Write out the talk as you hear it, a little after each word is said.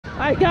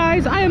Right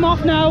guys, I am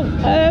off now.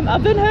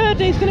 I've been heard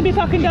it's going to be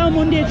packing down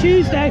Monday or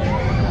Tuesday. So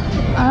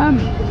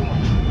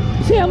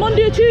yeah,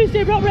 Monday or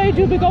Tuesday Rock Rage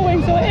will be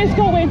going, so it is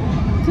going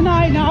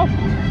tonight now.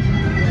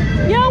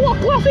 Yeah,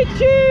 what classic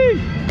tune!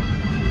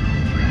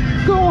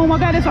 Go on, we'll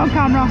get this on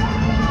camera.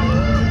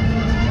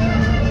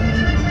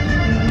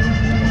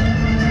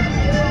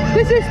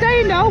 This is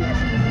staying now.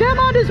 Them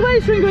on this way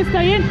string is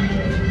staying.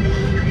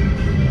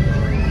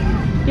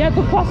 Yeah,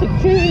 good classic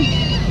tune.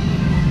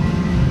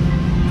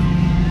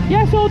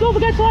 Yeah, so don't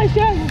forget to like,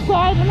 share and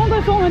subscribe. I'm not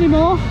going to film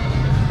anymore.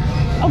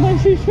 I'm going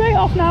to shoot straight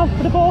off now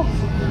for the bus.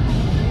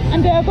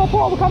 And go put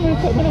all the camera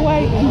equipment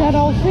away and then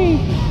I'll see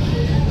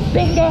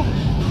Bingo.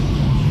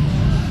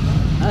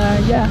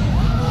 Yeah.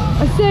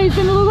 I say it's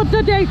been a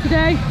good day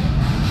today.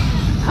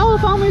 Our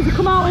families have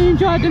come out and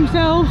enjoyed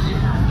themselves.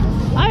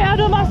 I had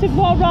a massive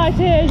vlog right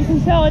here, as you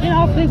can tell. I didn't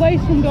have to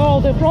waste and do all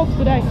the vlogs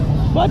today.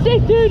 But I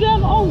did do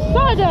them on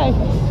Saturday.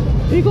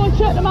 If you go and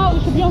check them out,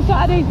 they should be on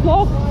Saturday's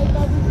vlog.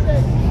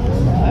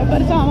 By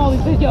the time all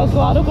these videos go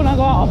out, they're gonna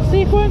go out of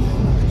sequence.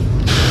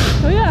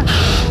 So yeah.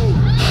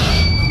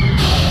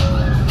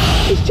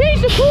 It's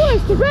changed the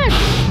colours to red.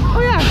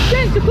 Oh yeah, it's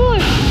changed the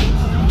colours.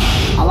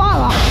 I like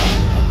that.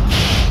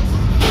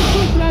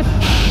 It's red.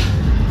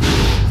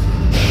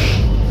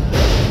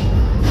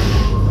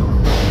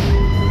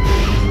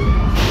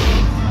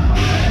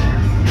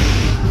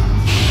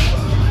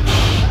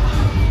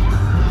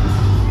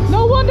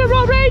 No wonder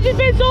Rock Rage has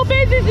been so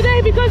busy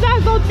today because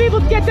there's loads of people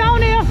to get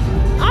down here.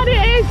 And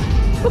it is.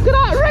 Look at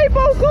that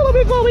rainbow colour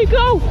before we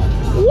go.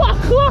 What a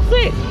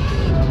classic.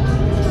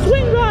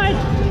 Swing ride.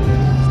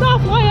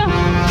 Starflyer.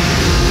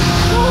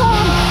 Go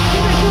on.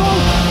 Give it go.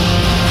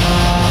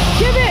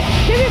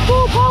 Give it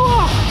full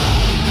power.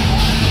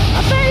 I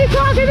bet you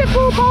can't give it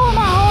full power,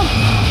 Matt.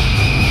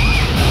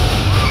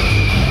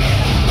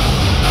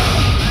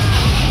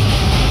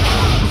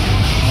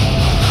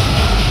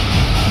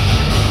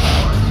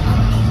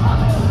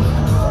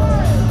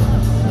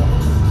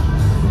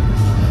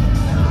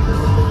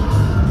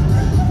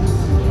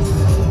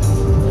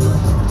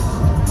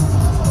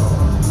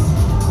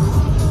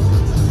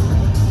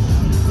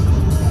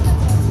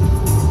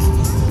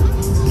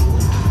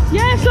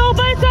 So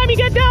by the time you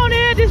get down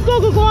here, this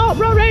vlog will go out.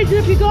 Rock Rage,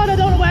 if you got, I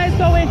don't know where it's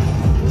going.